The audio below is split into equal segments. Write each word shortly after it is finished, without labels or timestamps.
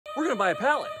We're gonna buy a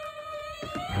pallet.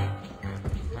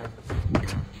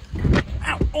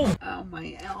 Ow! Oh! Ow,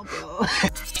 my elbow.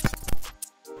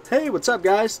 Hey, what's up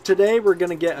guys? Today we're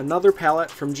gonna get another pallet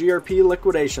from GRP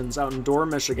Liquidations out in Door,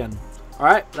 Michigan.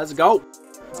 Alright, let's go.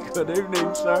 Good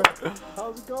evening, sir.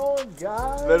 How's it going,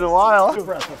 guys? Been a while.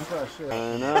 Breath of fresh air.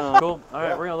 I know. Cool.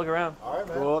 Alright, we're gonna look around. Alright,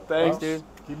 man. Cool, thanks, dude.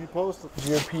 Keep me posted.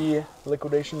 GRP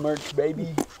Liquidation merch,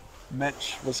 baby.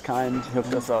 Mitch was kind,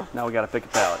 hooked us up. Now we gotta pick a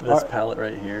pallet. This pallet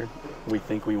right here, we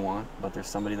think we want, but there's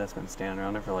somebody that's been standing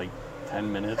around it for like 10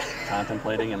 minutes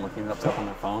contemplating and looking up stuff on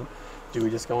their phone. Do we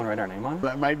just go and write our name on it?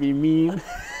 That might be mean.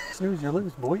 Snooze, you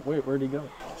lose, boy. Wait, where'd he go?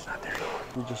 It's not there.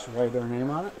 We just write our name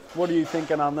on it? What are you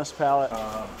thinking on this pallet?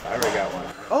 I already got one.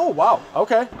 Oh, wow.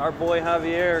 Okay. Our boy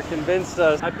Javier convinced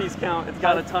us. High piece count, it's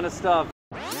got a ton of stuff.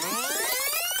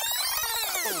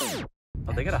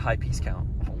 Oh, they got a high piece count.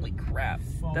 Holy crap.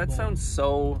 That sounds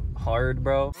so hard,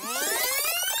 bro.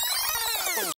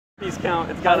 Piece count,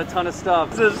 it's got a ton of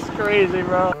stuff. This is crazy,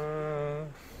 bro.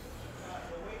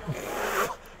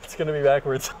 It's gonna be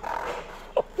backwards.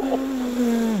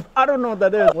 I don't know what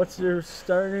that is. What's your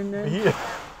starting name? Yeah.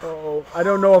 Oh, I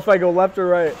don't know if I go left or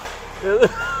right. You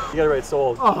gotta write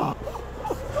sold. Oh.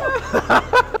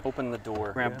 Open the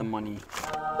door, grab the money.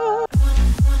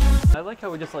 I like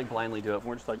how we just like blindly do it.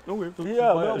 We're just like, oh, we have to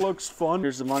Yeah, buy that it. looks fun.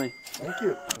 Here's the money. Thank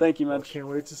you. Thank you, man. Can't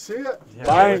wait to see it. Yeah,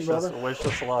 Bye, brother. Wish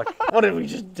us luck. What did we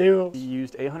just do? We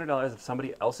used $800 of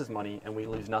somebody else's money and we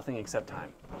lose nothing except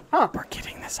time. Huh. We're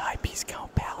getting this high piece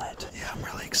count pallet. Yeah, I'm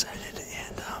really excited.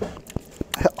 And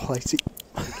Oh, I see.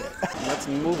 Okay, let's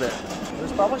move it.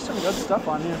 There's probably some good stuff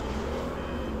on here.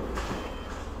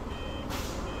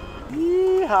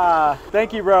 Yeehaw.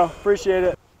 Thank you, bro. Appreciate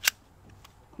it.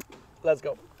 Let's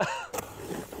go.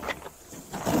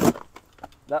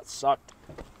 That sucked.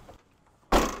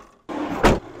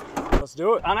 Let's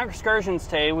do it. On our excursions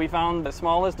today, we found the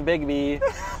smallest big bee.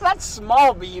 That's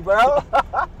small bee, bro.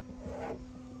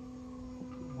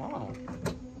 Wow.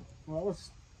 Well, that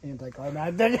was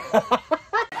anticlimactic.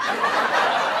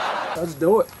 Let's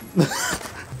do it.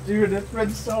 Dude, it's been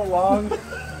so long.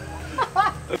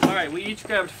 All right, we each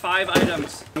grabbed 5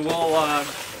 items. We'll,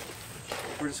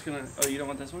 we're just gonna, oh, you don't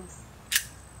want this one?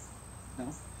 No.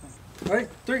 All right,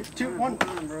 3, 2, 1.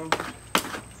 Come on, bro.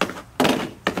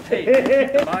 Hey,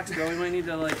 keep the box, bro. We might need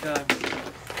to, like,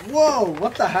 Whoa,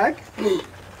 what the heck?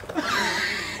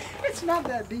 It's not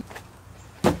that deep.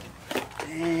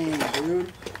 Dang,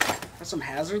 dude. Got some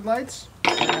hazard lights?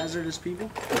 Hazardous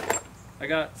people? I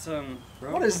got some,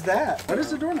 bro. What is that? What is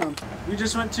the doorknob? We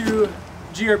just went to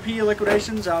GRP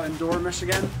Liquidations out in Door,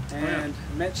 Michigan, and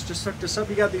Mitch just hooked us up.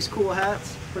 He got these cool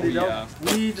hats. Pretty dope. Yeah.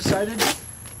 We decided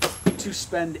to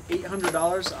spend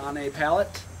 $800 on a pallet.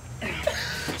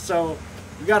 So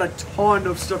we got a ton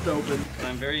of stuff to open.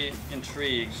 I'm very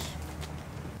intrigued.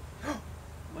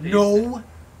 What is it? No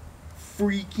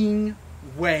freaking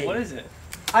way. What is it?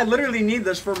 I literally need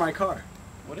this for my car.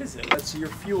 What is it? That's your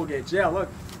fuel gauge. Yeah, look.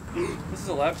 This is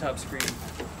a laptop screen.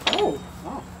 Oh,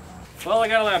 wow. Well, I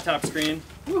got a laptop screen.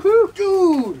 Woohoo,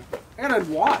 dude. I got a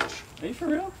watch. Are you for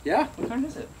real? Yeah. What kind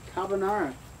is it?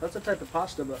 Carbonara. That's a type of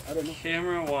pasta, but I don't know.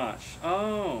 Camera watch.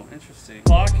 Oh, interesting.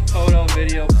 Clock, photo,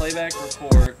 video, playback,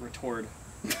 retort.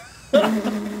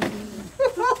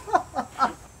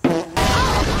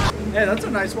 Hey, that's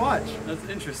a nice watch. That's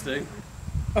interesting.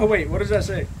 Oh wait, what does that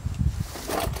say?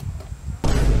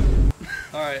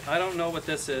 Alright, I don't know what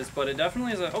this is, but it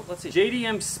definitely is a, oh, let's see.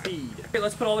 JDM Speed. Okay,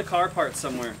 let's put all the car parts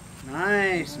somewhere.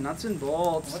 Nice, nuts and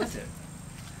bolts. What is it?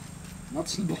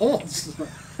 Nuts and bolts.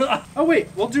 Oh wait,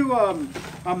 we'll do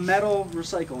a metal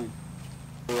recycling.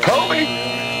 Kobe!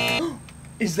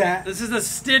 Is that? This is a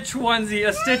Stitch onesie,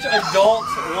 a Stitch adult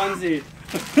onesie.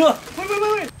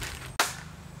 Wait.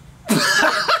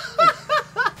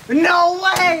 No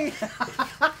way!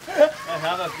 I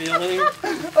have a feeling.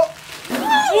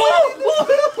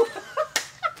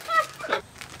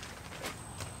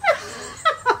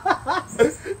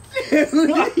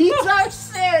 Dude, these are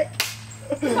sick!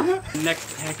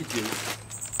 Next packages.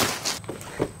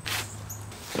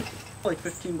 Like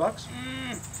 15 bucks?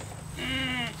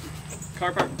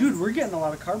 Car part. Dude, we're getting a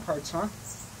lot of car parts, huh?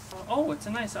 Oh, it's a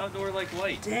nice outdoor like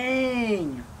light.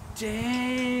 Dang!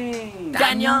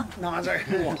 Daniel. No, I'm sorry.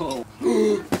 Whoa.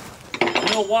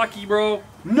 Milwaukee, bro.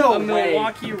 No a way.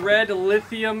 Milwaukee red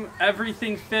lithium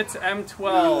everything fits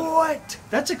M12. What?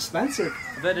 That's expensive.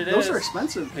 I bet it is. Those are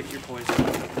expensive. Pick your poison.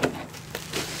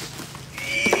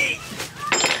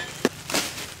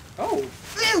 Oh.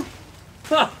 Ew.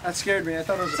 That scared me. I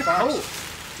thought it was a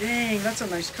fox. Dang, that's a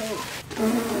nice coat.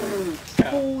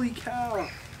 Holy cow.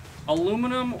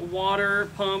 Aluminum water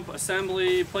pump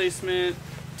assembly placement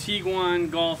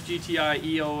Tiguan Golf GTI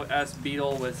EOS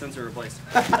Beetle with sensor replaced.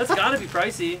 That's gotta be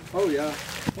pricey. Oh yeah.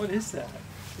 What is that?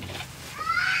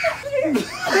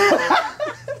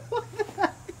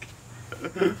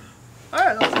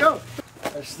 Alright, let's go. I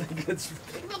just think it's...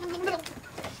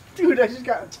 Dude, I just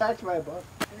got attacked by a bug.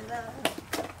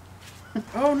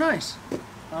 Oh, nice.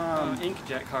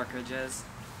 Inkjet cartridges.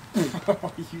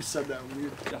 You said that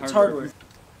weird. The It's hardware.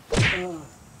 hardware.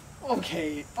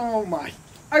 Okay, oh my.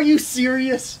 Are you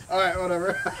serious? Alright,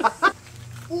 whatever.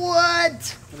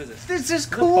 What? What is this? This is Is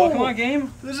it a cool. Pokemon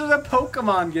game? This is a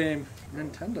Pokemon game.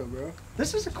 Nintendo, bro.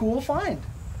 This is a cool find.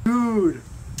 Dude.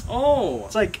 Oh!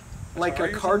 It's like Atari a or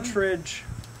cartridge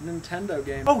Nintendo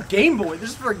game. Oh, Game Boy.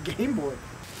 This is for a Game Boy.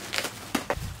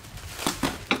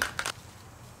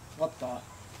 What the?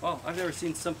 Oh, I've never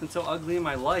seen something so ugly in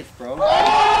my life, bro.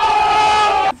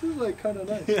 This is like kind of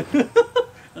nice.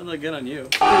 That look good on you.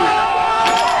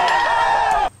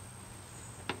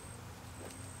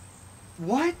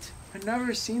 What? I've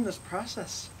never seen this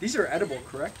process. These are edible,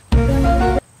 correct?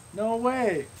 No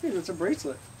way. Dude, it's a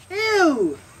bracelet.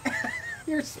 Ew!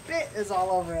 Your spit is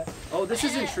all over it. Oh, this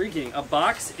is intriguing. A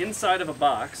box inside of a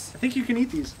box. I think you can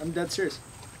eat these. I'm dead serious.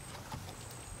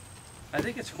 I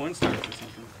think it's cornstarch or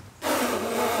something.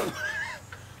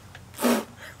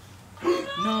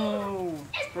 No!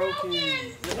 It's broken.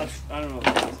 I don't know what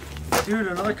it is. Dude,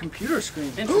 another computer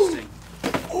screen. Interesting.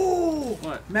 Oh!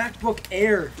 What? MacBook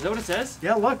Air. Is that what it says?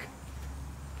 Yeah, look.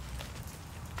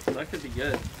 That could be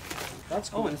good. That's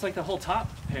cool. Oh, and it's like the whole top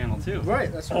panel too.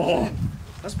 Right, that's what I'm saying.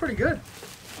 That's pretty good.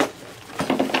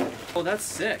 Oh, that's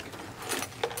sick.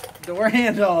 Door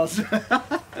handles.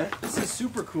 This is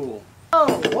super cool.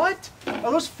 Oh, what?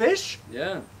 Are those fish?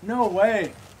 Yeah. No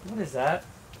way. What is that?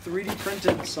 3D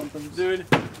printed something. Dude,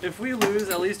 if we lose,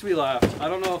 at least we laughed. I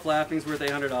don't know if laughing's worth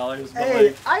 $800, but Hey,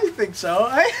 like... I think so.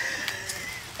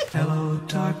 Hello,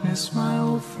 darkness, my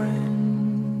old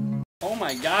friend. Oh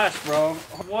my gosh, bro.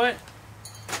 What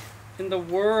in the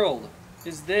world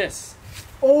is this?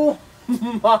 Oh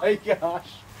my gosh.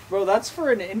 Bro, that's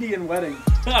for an Indian wedding.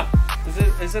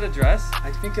 Is it a dress?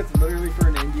 I think it's literally for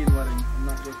an Indian wedding. I'm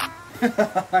not joking.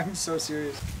 I'm so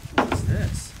serious. What is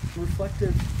this?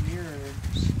 Reflective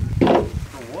mirrors.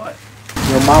 For what?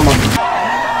 Your mama.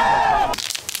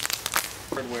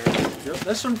 Hardware. Yep.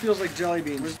 This one feels like jelly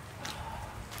beans.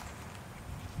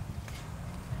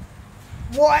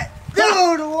 What?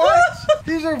 Dude, what?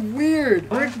 These are weird.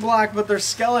 Brick block, but their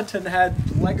skeleton had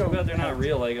Lego. But they're not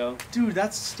real Lego. Dude,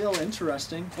 that's still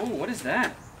interesting. Oh, what is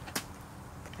that?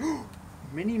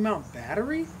 Mini mount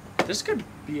battery? This could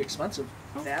be expensive.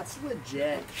 That's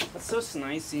legit. That's so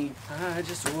snicey. I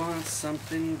just want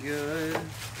something good.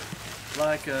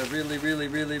 Like a really, really,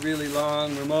 really, really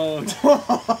long remote.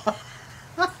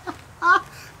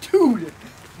 Dude,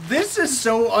 this is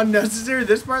so unnecessary.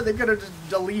 This part they could have just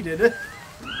deleted.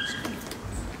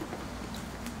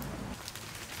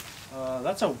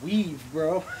 That's a weave,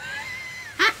 bro.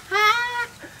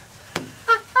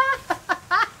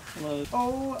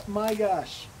 Oh my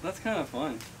gosh. That's kind of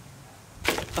fun.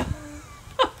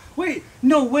 Wait,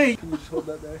 no, wait. Can you just hold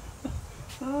that there?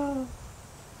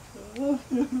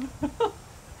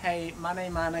 Hey, my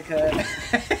name Monica.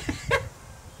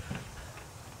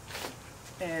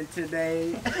 And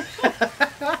today,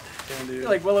 Damn, dude. you're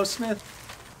like Willow Smith.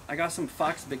 I got some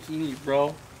Fox bikinis,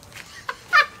 bro.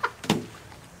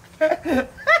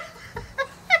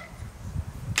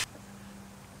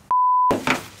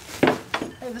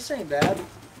 Hey, this ain't bad.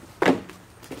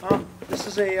 This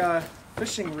is a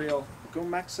fishing reel.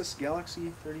 Gomexus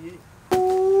Galaxy 38.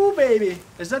 Ooh, baby.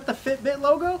 Is that the Fitbit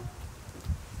logo?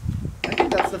 I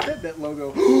think that's the Fitbit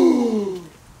logo.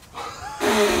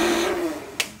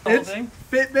 It's thing?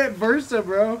 Fitbit Versa,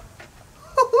 bro.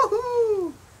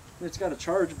 It's got a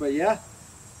charge, but yeah.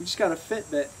 You just got a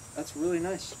Fitbit. That's really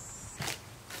nice.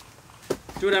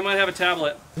 Dude, I might have a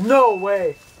tablet. No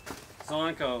way.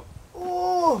 Zonko.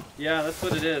 Oh, Yeah, that's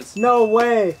what it is. no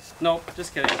way. Nope,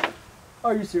 just kidding.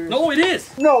 Are you serious? No, it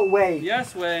is! No way.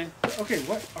 Yes way. Okay,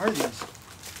 what are these?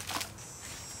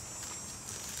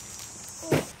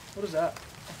 What is that?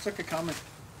 It's like a comic.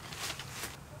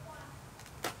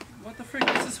 What the frick?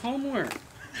 This is homework.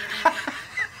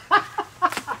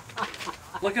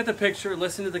 Look at the picture,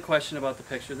 listen to the question about the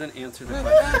picture, then answer the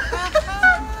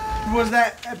question. Was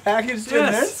that packaged in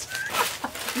Yes.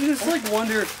 this? You just like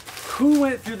wonder who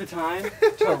went through the time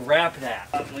to wrap that.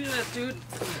 Look at this, dude.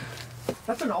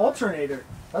 That's an alternator.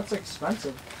 That's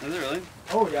expensive. Is it really?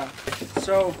 Oh yeah.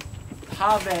 So,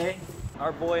 Javier,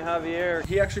 Our boy Javier.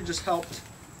 he actually just helped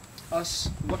us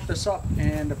look this up,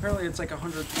 and apparently it's like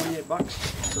 128 bucks.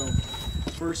 So,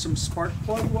 for some spark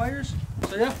plug wires.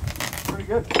 So yeah, pretty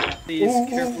good. Please Ooh,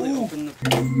 carefully ooh. open the.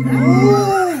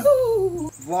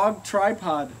 Vlog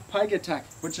tripod, Pigatech,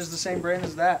 which is the same brand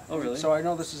as that. Oh, really? So I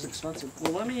know this is expensive.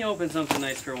 Well, let me open something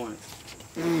nice for once.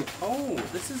 Oh,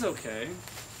 this is okay.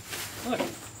 Look.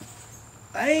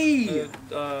 Hey!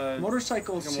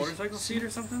 Motorcycle. Motorcycle Like a motorcycle seat or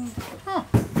something? Huh.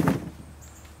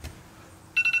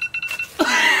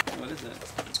 What is it?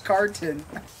 It's carton.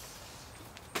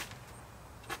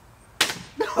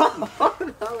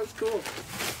 That was cool.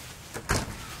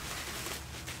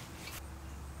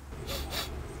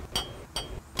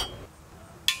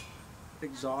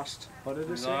 Exhaust. What did it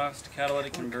say? Exhaust,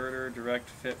 catalytic converter, direct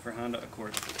fit for Honda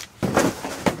Accord.